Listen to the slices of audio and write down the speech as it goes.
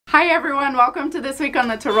Hi everyone, welcome to This Week on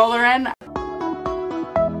the TirolerInn.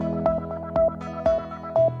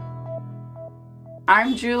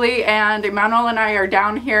 I'm Julie and Emmanuel and I are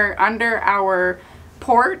down here under our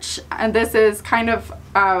porch, and this is kind of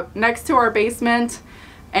next to our basement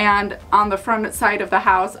and on the front side of the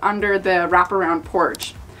house under the wraparound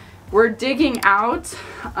porch. We're digging out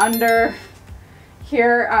under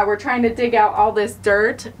here. We're trying to dig out all this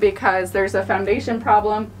dirt because there's a foundation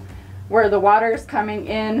problem where the water is coming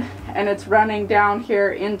in and it's running down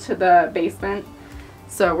here into the basement.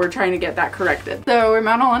 So we're trying to get that corrected. So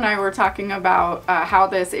Emmanuel and I were talking about how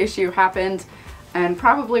this issue happened, and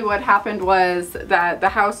probably what happened was that the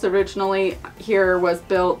house originally here was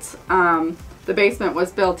built, the basement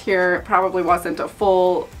was built here. It probably wasn't a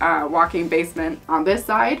full walk-in basement on this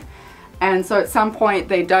side. And so at some point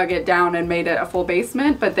they dug it down and made it a full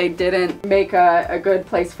basement, but they didn't make a good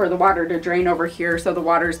place for the water to drain over here. So the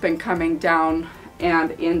water's been coming down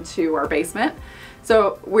and into our basement.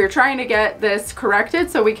 So we're trying to get this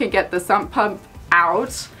corrected so we can get the sump pump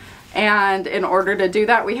out. And in order to do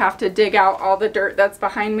that, we have to dig out all the dirt that's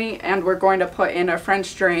behind me, and we're going to put in a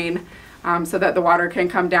French drain so that the water can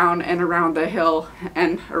come down and around the hill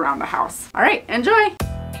and around the house. All right, enjoy.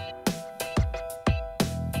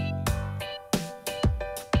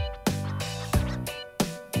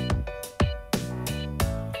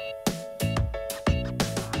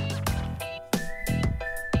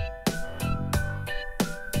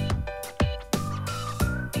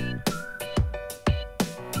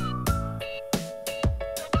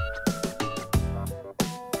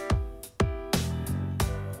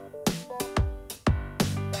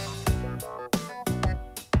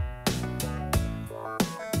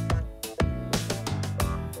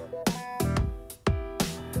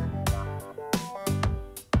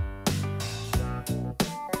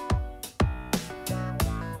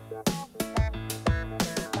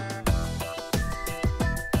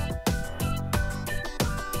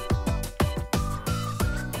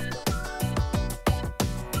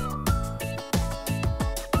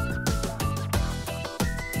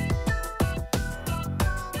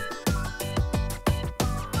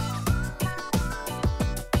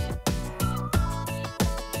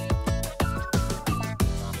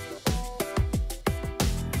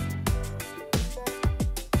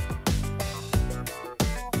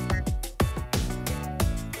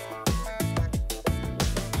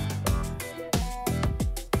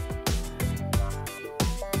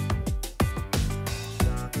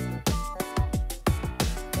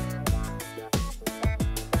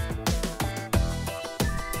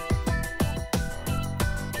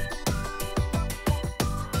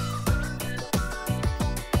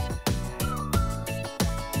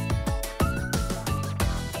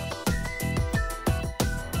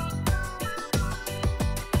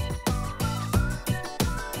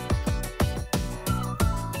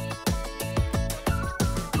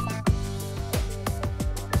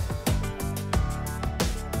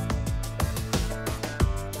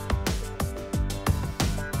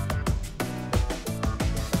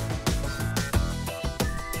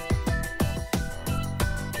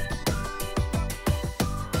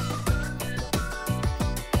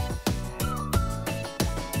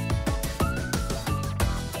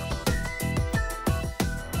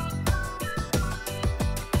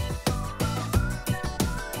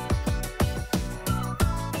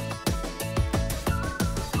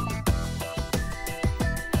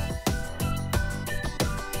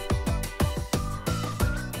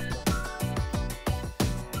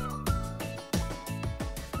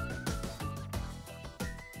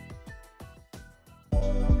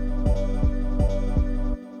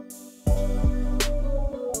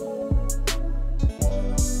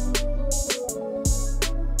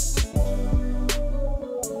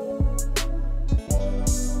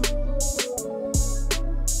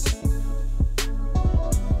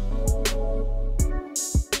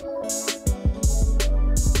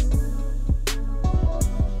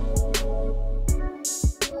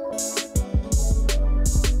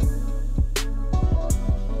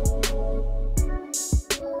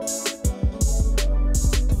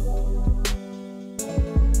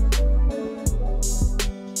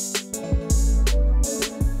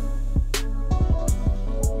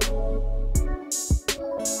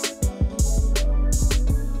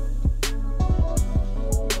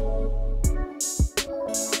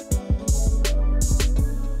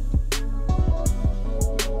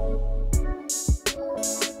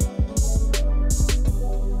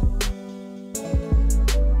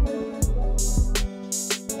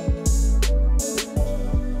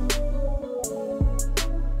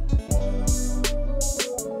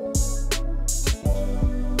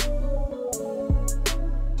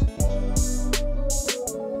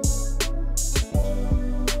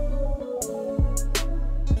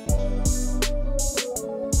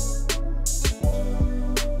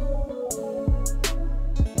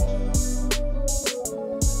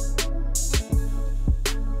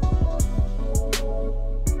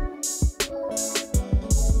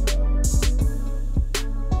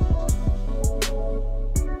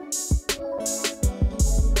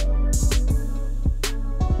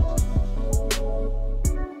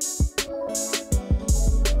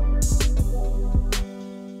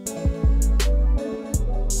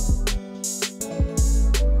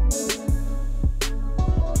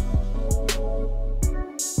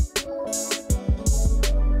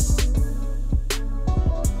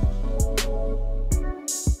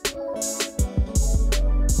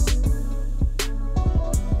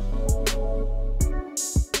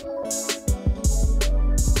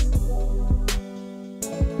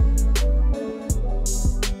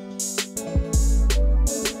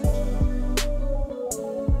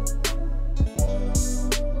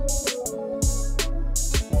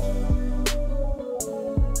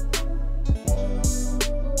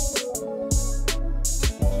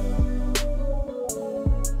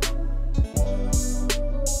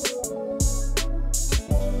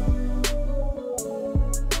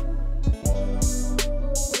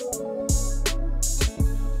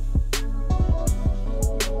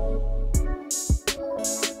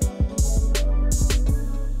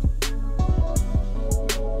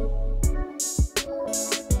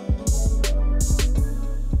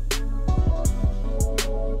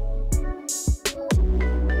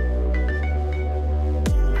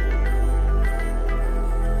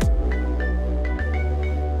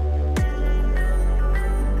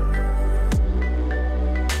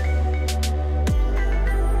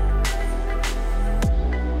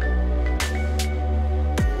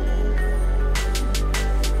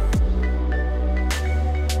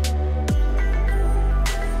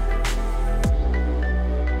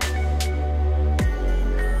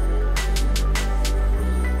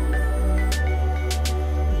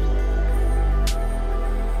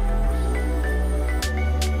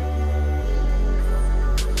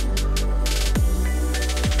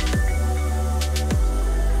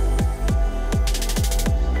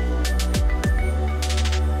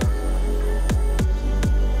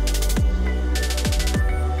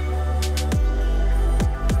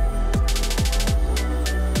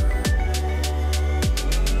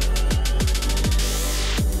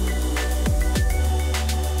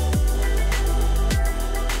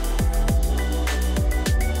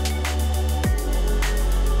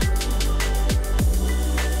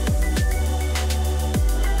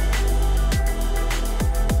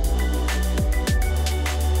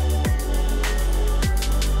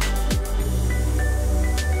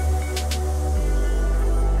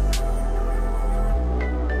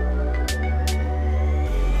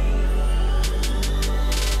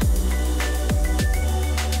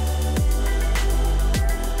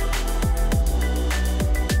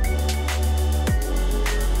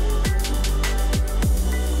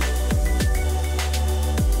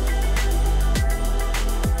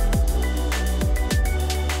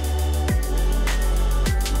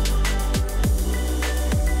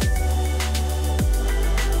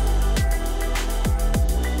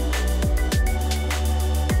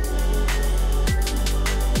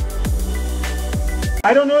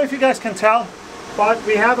 I don't know if you guys can tell, but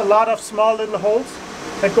we have a lot of small little holes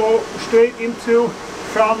that go straight into,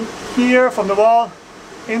 from here, from the wall,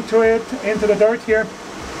 into the dirt here.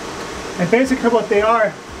 And basically what they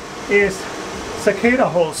are is cicada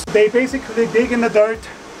holes. They basically dig in the dirt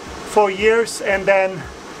for years, and then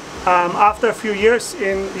after a few years,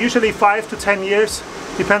 in usually 5 to 10 years,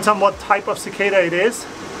 depends on what type of cicada it is,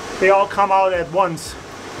 they all come out at once.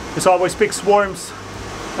 There's always big swarms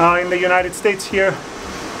in the United States here,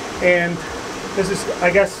 and this is,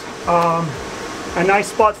 I guess, a nice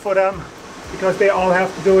spot for them, because they all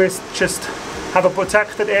have to do is just have a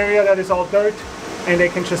protected area that is all dirt, and they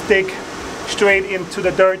can just dig straight into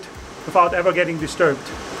the dirt without ever getting disturbed.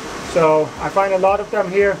 So I find a lot of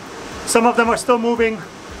them here. Some of them are still moving,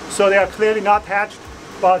 so they are clearly not hatched,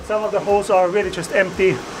 but some of the holes are really just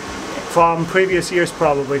empty from previous years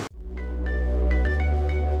probably.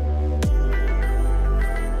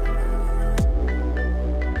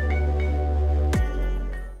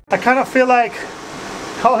 I kind of feel like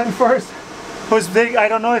Colin first, who's digging. I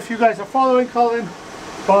don't know if you guys are following Colin,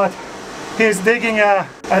 but he's digging a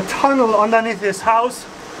tunnel underneath his house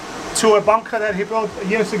to a bunker that he built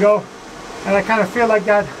years ago, and I kind of feel like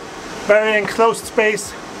that, very enclosed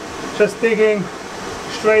space, just digging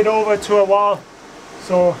straight over to a wall.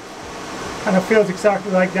 So kind of feels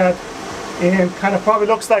exactly like that, and kind of probably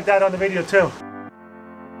looks like that on the video too.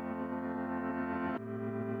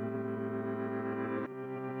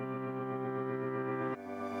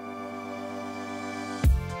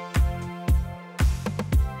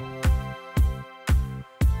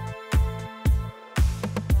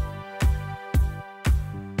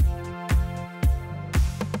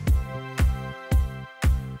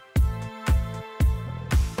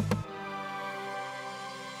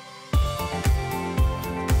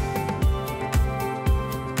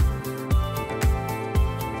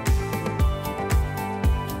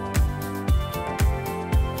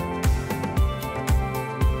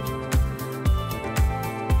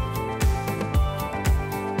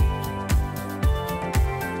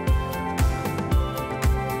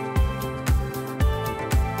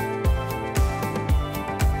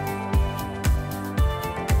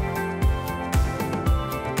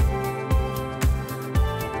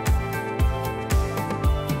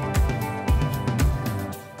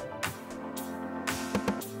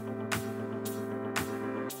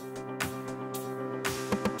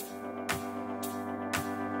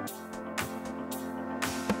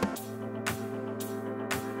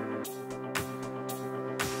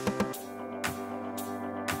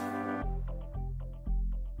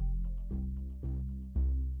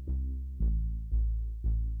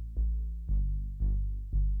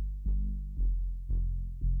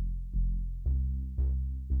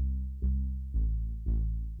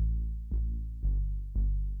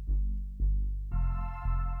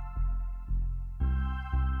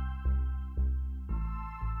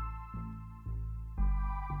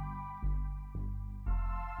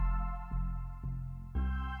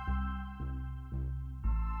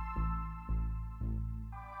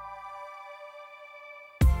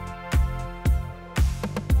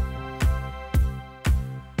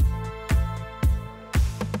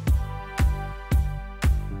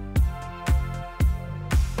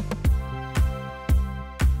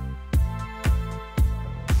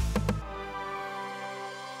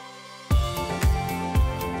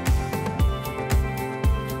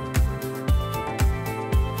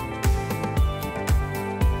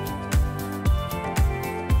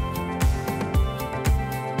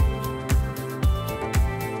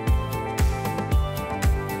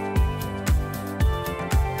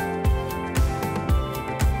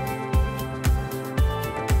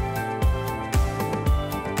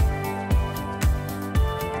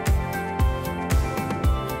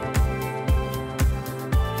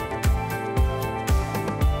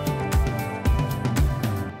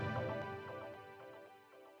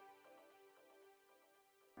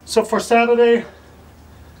 So for Saturday,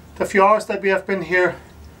 the few hours that we have been here,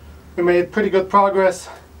 we made pretty good progress.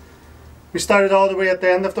 We started all the way at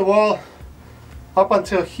the end of the wall. Up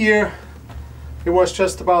until here, it was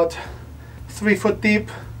just about 3 foot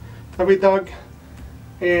deep that we dug,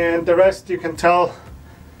 and the rest, you can tell,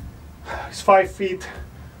 is 5 feet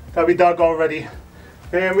that we dug already.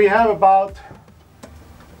 And we have about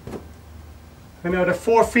another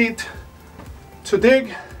 4 feet to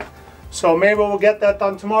dig. So maybe we'll get that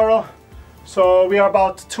done tomorrow. So we are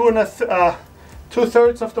about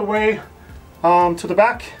 2/3 of the way to the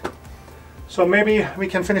back. So maybe we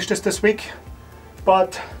can finish this week.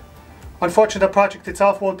 But unfortunately, the project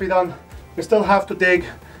itself won't be done. We still have to dig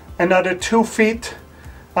another 2 feet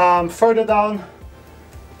further down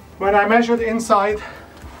when I measured inside,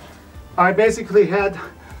 I basically had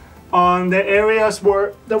on the areas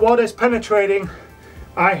where the water is penetrating,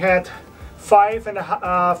 I had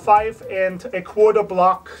 5.25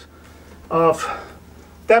 block of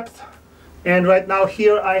depth, and right now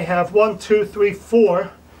here I have 1, 2, 3,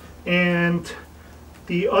 4, and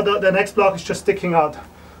the next block is just sticking out.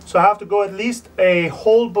 So I have to go at least a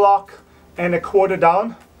whole block and 1/4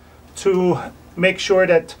 down to make sure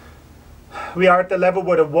that we are at the level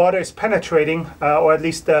where the water is penetrating, or at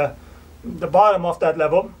least the bottom of that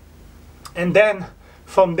level. And then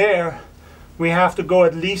from there we have to go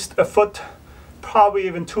at least a foot, probably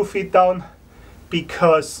even 2 feet down,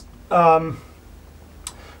 because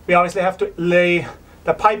we obviously have to lay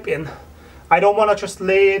the pipe in. I don't want to just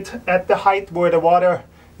lay it at the height where the water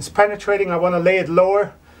is penetrating. I want to lay it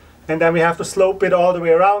lower, and then we have to slope it all the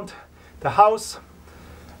way around the house.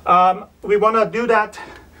 We want to do that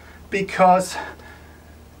because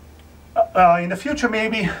in the future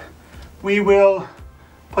maybe we will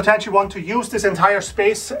potentially want to use this entire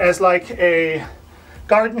space as like a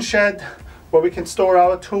garden shed where we can store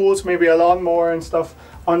our tools, maybe a lawnmower and stuff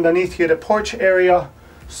underneath here, the porch area.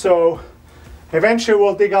 So eventually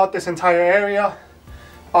we'll dig out this entire area.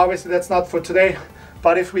 Obviously that's not for today,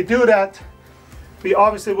 but if we do that, we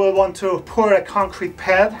obviously will want to pour a concrete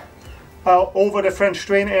pad over the French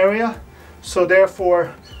drain area. So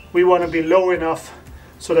therefore we want to be low enough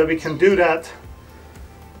so that we can do that,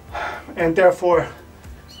 and therefore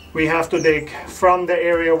we have to dig from the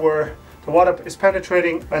area where the water is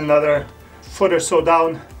penetrating another foot or so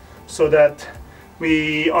down, so that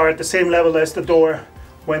we are at the same level as the door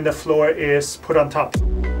when the floor is put on top.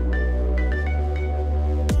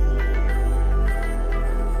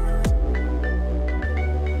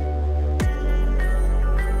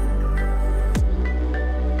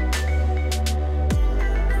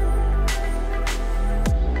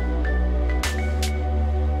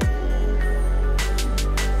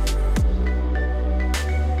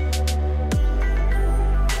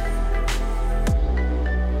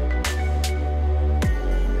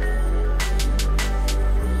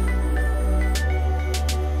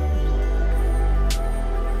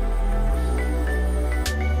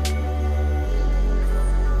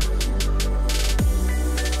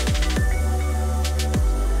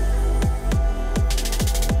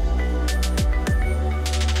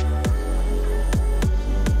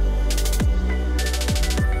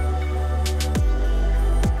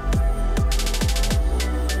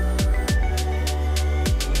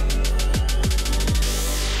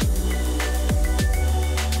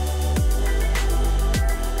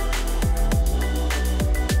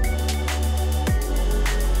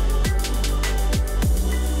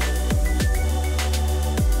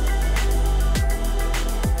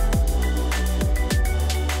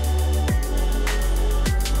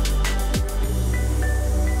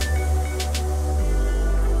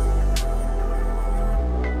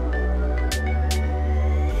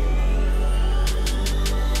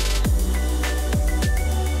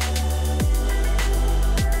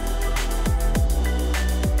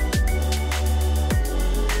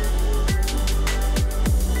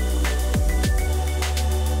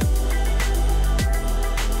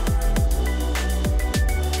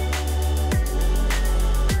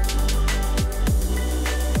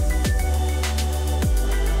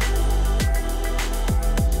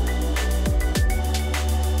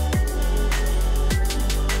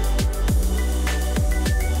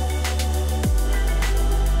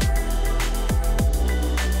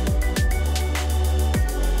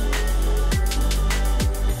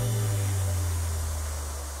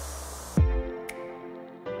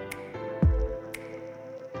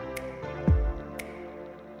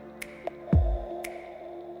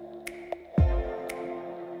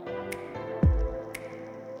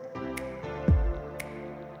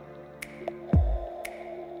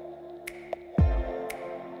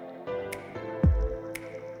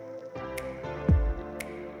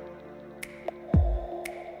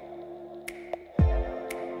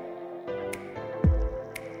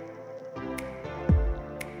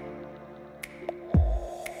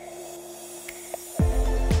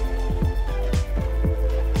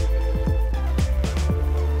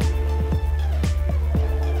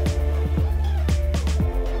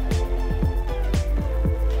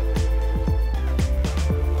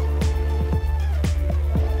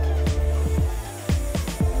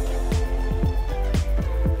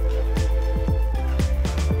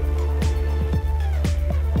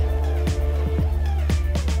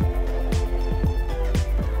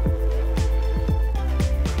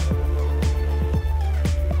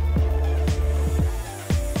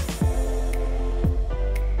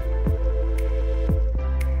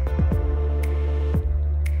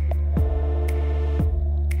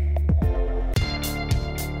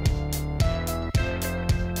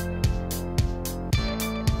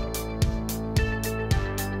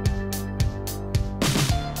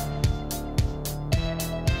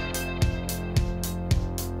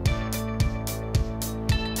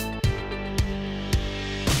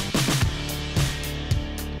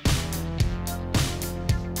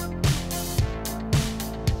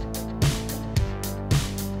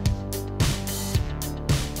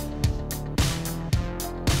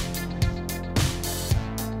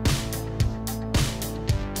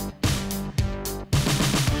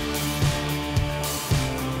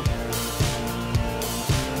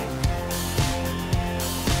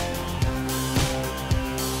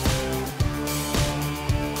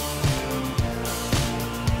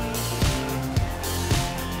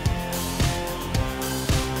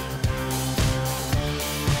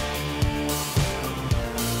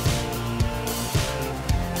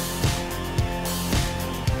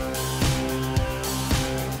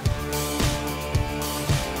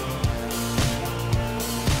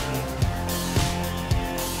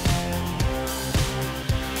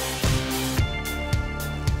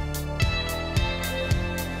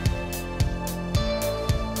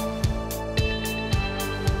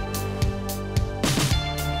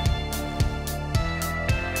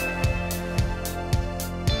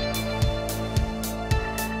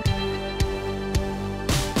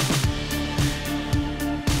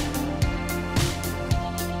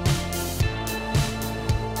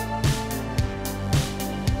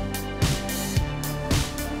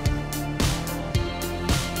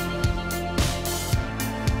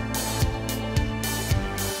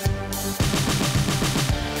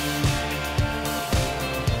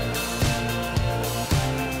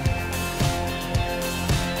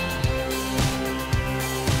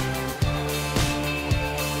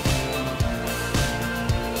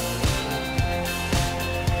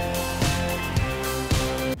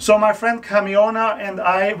 So my friend Camiona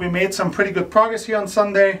and we made some pretty good progress here on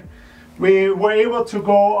Sunday. We were able to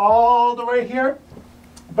go all the way here,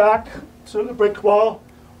 back to the brick wall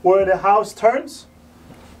where the house turns.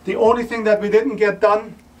 The only thing that we didn't get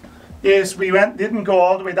done is we didn't go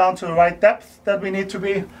all the way down to the right depth that we need to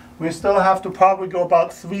be. We still have to probably go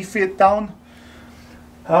about 3 feet down.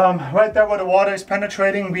 Right there where the water is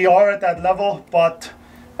penetrating, we are at that level, but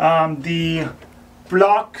the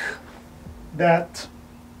block that,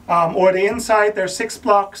 or the inside, there's 6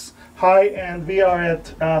 blocks high and we are at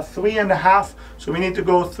 3.5, so we need to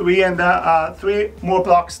go 3 more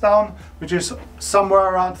blocks down, which is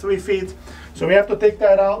somewhere around 3 feet. So we have to take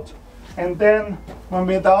that out, and then when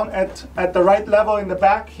we're down at the right level in the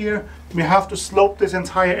back here, we have to slope this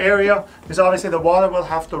entire area, because obviously the water will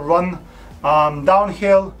have to run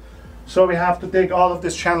downhill, so we have to dig all of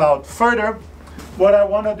this channel out. Further, what I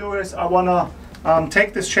want to do is I want to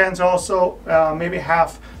take this chance also, maybe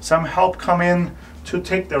have some help come in to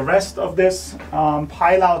take the rest of this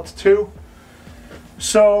pile out too.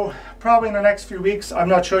 So probably in the next few weeks, I'm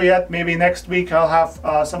not sure yet, maybe next week I'll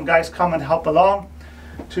have some guys come and help along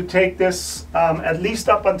to take this at least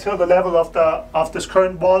up until the level of this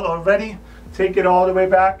current wall already, take it all the way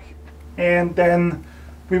back, and then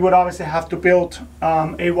we would obviously have to build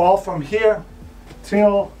a wall from here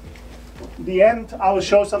till the end. I will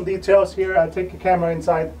show some details here. I'll take the camera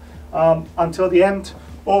inside until the end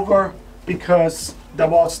over, because the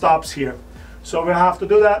wall stops here. So we'll have to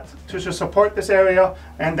do that to just support this area,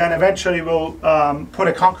 and then eventually we'll put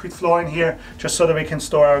a concrete floor in here just so that we can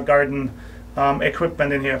store our garden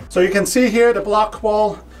equipment in here. So you can see here the block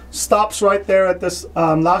wall stops right there at this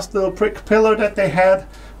last little brick pillar that they had.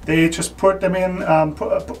 They just put them in,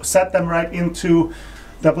 set them right into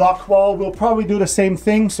the block wall. We'll probably do the same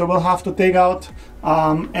thing, so we'll have to dig out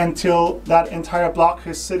until that entire block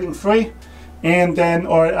is sitting free, and then,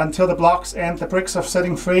 or until the blocks and the bricks are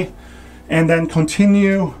sitting free, and then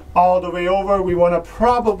continue all the way over. We want to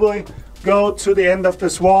probably go to the end of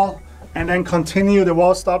this wall and then continue. The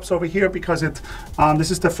wall stops over here because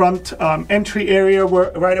this is the front entry area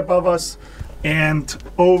right above us, and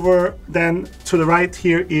over then to the right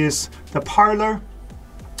here is the parlor.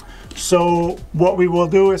 So what we will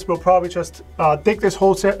do is we'll probably just dig this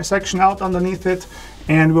whole section out underneath it,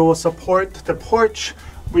 and we will support the porch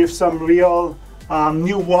with some real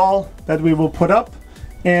new wall that we will put up.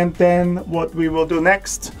 And then what we will do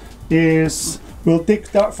next is we'll dig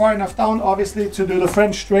far enough down, obviously, to do the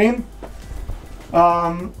French drain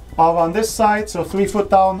on this side, so 3 foot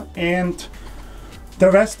down, and the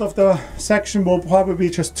rest of the section will probably be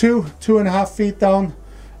just 2.5 feet down,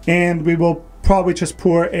 and we will probably just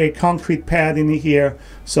pour a concrete pad in here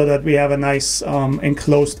so that we have a nice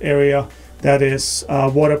enclosed area that is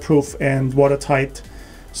waterproof and watertight,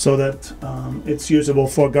 so that it's usable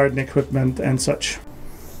for garden equipment and such.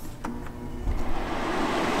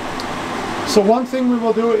 So one thing we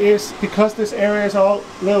will do is, because this area is all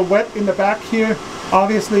a little wet in the back here,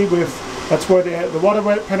 obviously that's where the water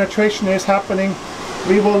penetration is happening,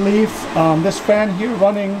 we will leave this fan here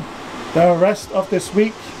running the rest of this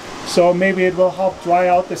week. So maybe it will help dry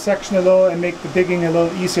out the section a little and make the digging a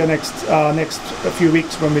little easier next few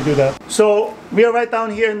weeks when we do that. So we are right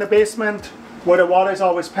down here in the basement where the water is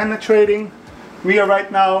always penetrating. We are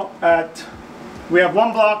right now we have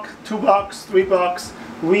 1 block, 2 blocks, 3 blocks.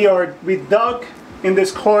 We dug in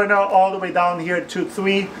this corner all the way down here to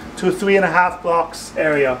 3.5 blocks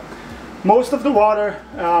area. Most of the water,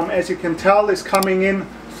 as you can tell, is coming in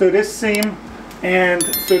through this seam and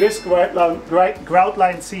through this grout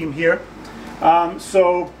line seam here.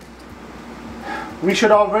 So we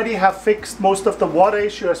should already have fixed most of the water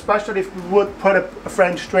issue, especially if we would put a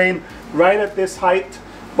French drain right at this height.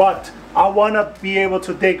 But I want to be able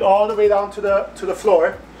to dig all the way down to the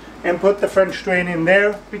floor and put the French drain in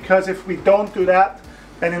there, because if we don't do that,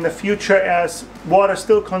 then in the future, as water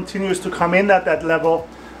still continues to come in at that level,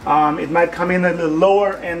 it might come in a little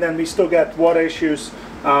lower, and then we still get water issues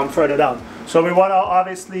further down. So we want to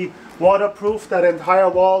obviously waterproof that entire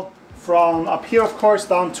wall from up here, of course,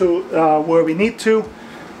 down to where we need to,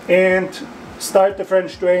 and start the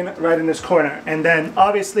French drain right in this corner. And then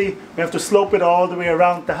obviously we have to slope it all the way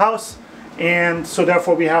around the house, and so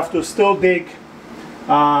therefore we have to still dig.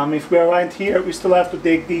 If we're right here, we still have to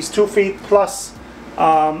dig these 2 feet plus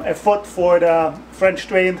a foot for the French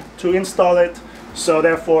drain to install it. So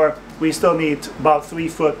therefore we still need about 3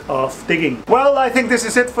 foot of digging. Well, I think this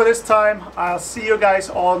is it for this time. I'll see you guys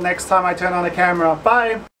all next time I turn on the camera.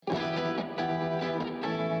 Bye!